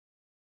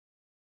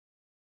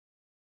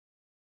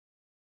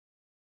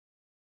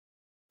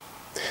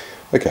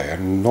Okay,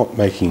 I'm not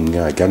making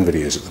gun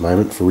videos at the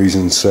moment for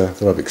reasons that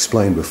I've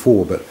explained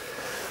before, but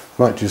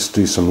I might just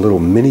do some little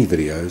mini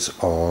videos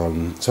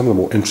on some of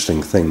the more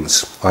interesting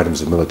things,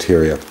 items of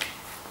militaria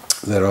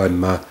that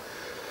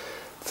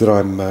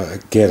I'm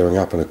gathering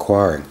up and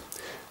acquiring.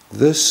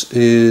 This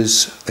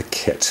is a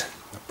kit,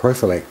 a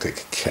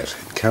prophylactic kit.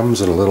 It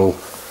comes in a little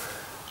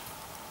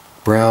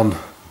brown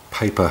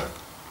paper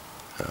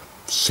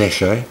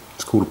sachet.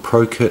 It's called a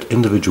Pro Kit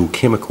Individual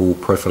Chemical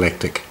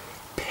Prophylactic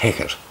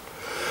Packet.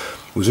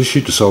 It was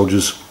issued to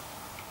soldiers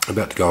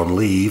about to go on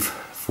leave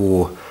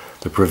for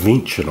the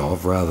prevention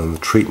of, rather than the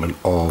treatment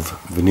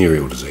of,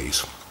 venereal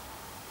disease.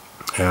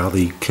 Now,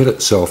 the kit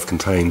itself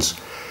contains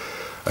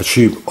a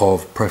tube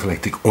of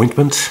prophylactic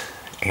ointment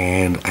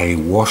and a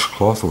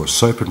washcloth or a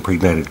soap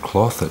impregnated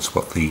cloth. That's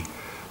what the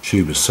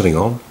tube is sitting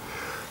on.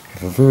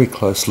 Have a very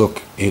close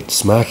look.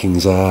 Its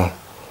markings are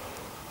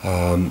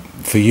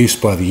for use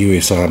by the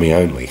US Army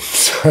only.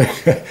 So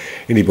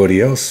anybody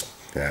else,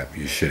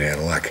 you should out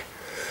of luck.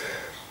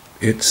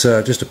 It's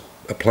just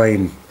a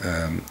plain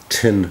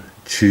tin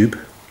tube,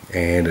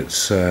 and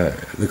it's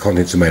the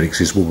contents are made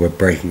accessible by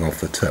breaking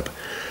off the tip.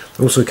 It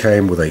also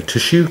came with a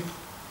tissue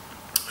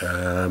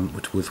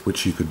with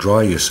which you could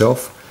dry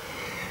yourself,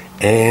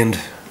 and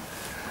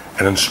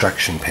an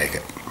instruction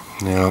packet.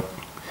 Now,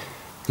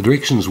 the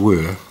directions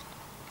were: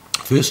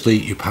 firstly,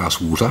 you pass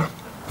water,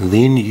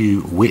 then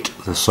you wet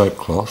the soap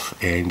cloth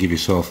and give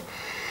yourself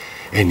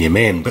and your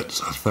man bits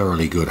a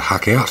thoroughly good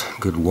huck out,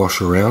 good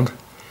wash around.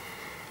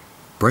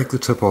 Break the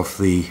tip off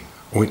the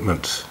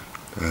ointment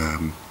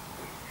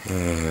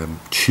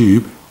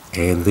tube,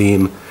 and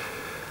then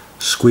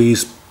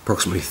squeeze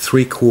approximately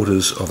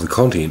 3/4 of the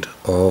content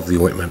of the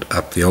ointment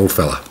up the old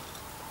fella,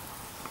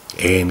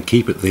 and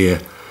keep it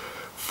there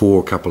for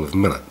a couple of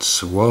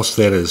minutes. Whilst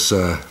that is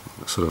sort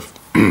of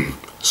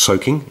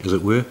soaking, as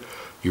it were,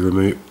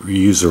 you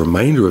use the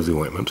remainder of the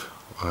ointment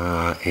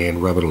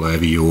and rub it all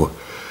over your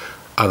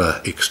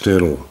other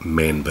external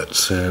man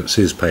bits. It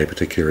says pay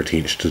particular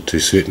attention to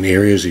certain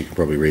areas. You can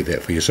probably read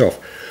that for yourself.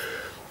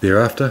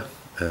 Thereafter,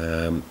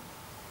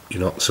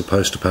 you're not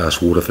supposed to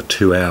pass water for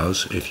 2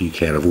 hours if you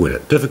can avoid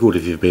it. Difficult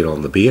if you've been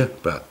on the beer,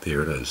 but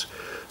there it is.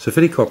 So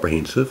fairly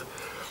comprehensive.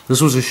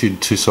 This was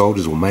issued to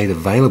soldiers, or made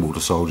available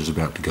to soldiers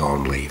about to go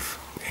on leave.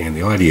 And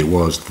the idea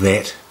was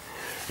that,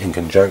 in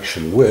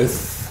conjunction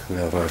with,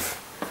 now that I've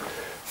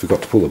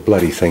forgot to pull the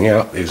bloody thing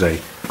out, there's a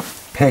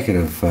packet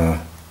of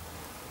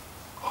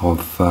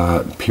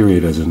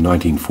period as in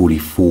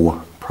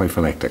 1944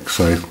 prophylactic.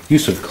 So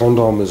use of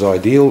condom is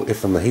ideal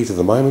if in the heat of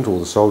the moment all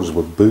the soldiers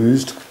were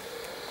boozed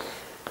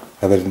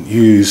and they didn't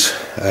use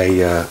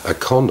a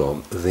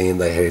condom, then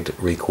they had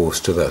recourse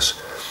to this.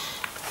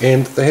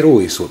 And they had all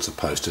these sorts of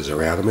posters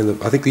around. I mean,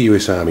 I think the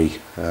US Army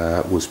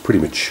was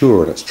pretty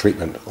mature in its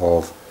treatment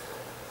of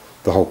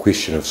the whole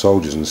question of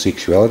soldiers and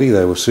sexuality.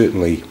 They were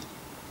certainly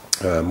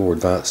more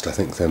advanced, I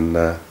think, than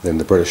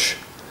the British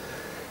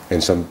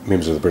and some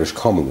members of the British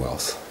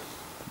Commonwealth.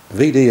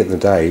 VD in the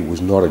day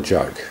was not a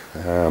joke.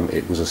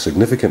 It was a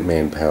significant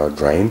manpower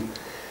drain,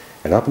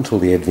 and up until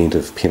the advent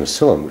of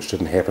penicillin, which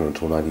didn't happen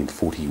until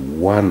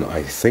 1941,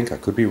 I think, I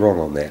could be wrong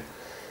on that,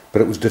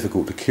 but it was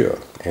difficult to cure,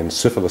 and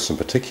syphilis in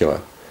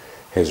particular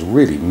has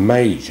really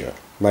major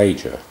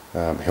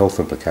health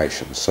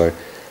implications. So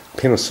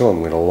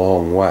penicillin went a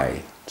long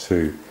way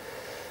to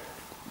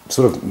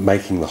sort of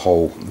making the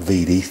whole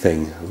VD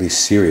thing less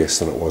serious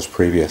than it was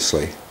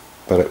previously.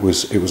 But it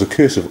was a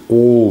curse of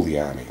all the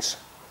armies.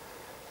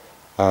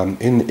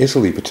 In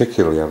Italy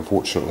particularly,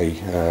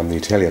 unfortunately, the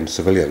Italian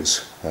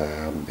civilians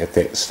at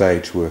that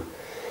stage were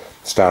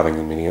starving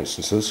in many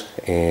instances,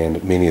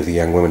 and many of the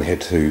young women had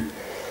to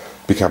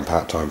become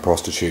part-time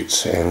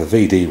prostitutes, and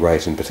the VD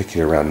rate in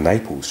particular around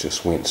Naples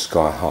just went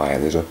sky high.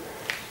 And there's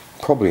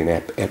probably an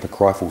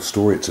apocryphal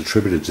story. It's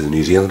attributed to the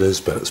New Zealanders,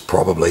 but it's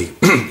probably,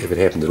 if it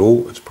happened at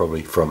all, it's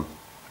probably from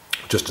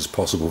just as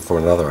possible from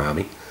another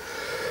army.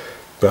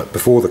 But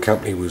before the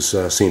company was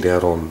sent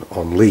out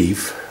on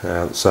leave,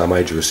 the Sergeant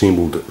Major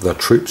assembled the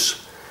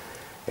troops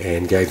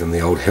and gave them the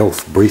old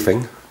health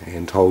briefing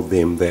and told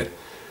them that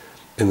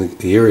in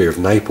the area of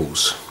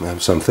Naples,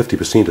 some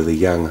 50% of the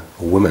young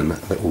women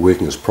that were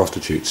working as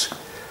prostitutes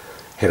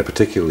had a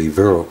particularly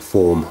virulent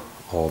form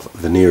of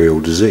venereal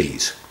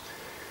disease.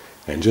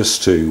 And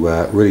just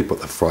to really put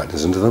the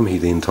frighteners into them, he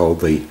then told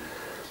the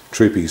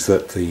troopies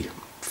that the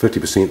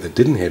 50% that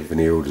didn't have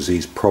venereal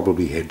disease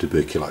probably had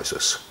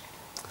tuberculosis.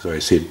 So he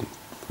said,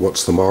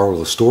 what's the moral of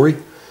the story?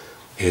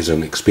 As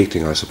in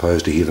expecting, I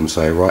suppose, to hear them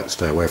say, right,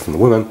 stay away from the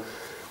women,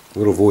 a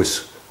little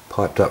voice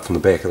piped up from the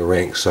back of the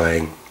ranks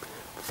saying,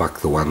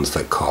 fuck the ones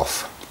that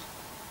cough.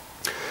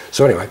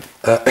 So anyway,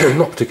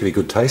 not particularly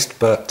good taste,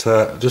 but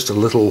just a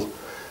little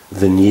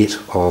vignette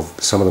of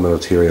some of the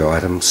militaria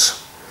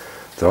items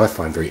that I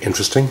find very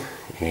interesting,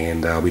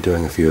 and I'll be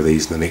doing a few of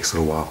these in the next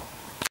little while.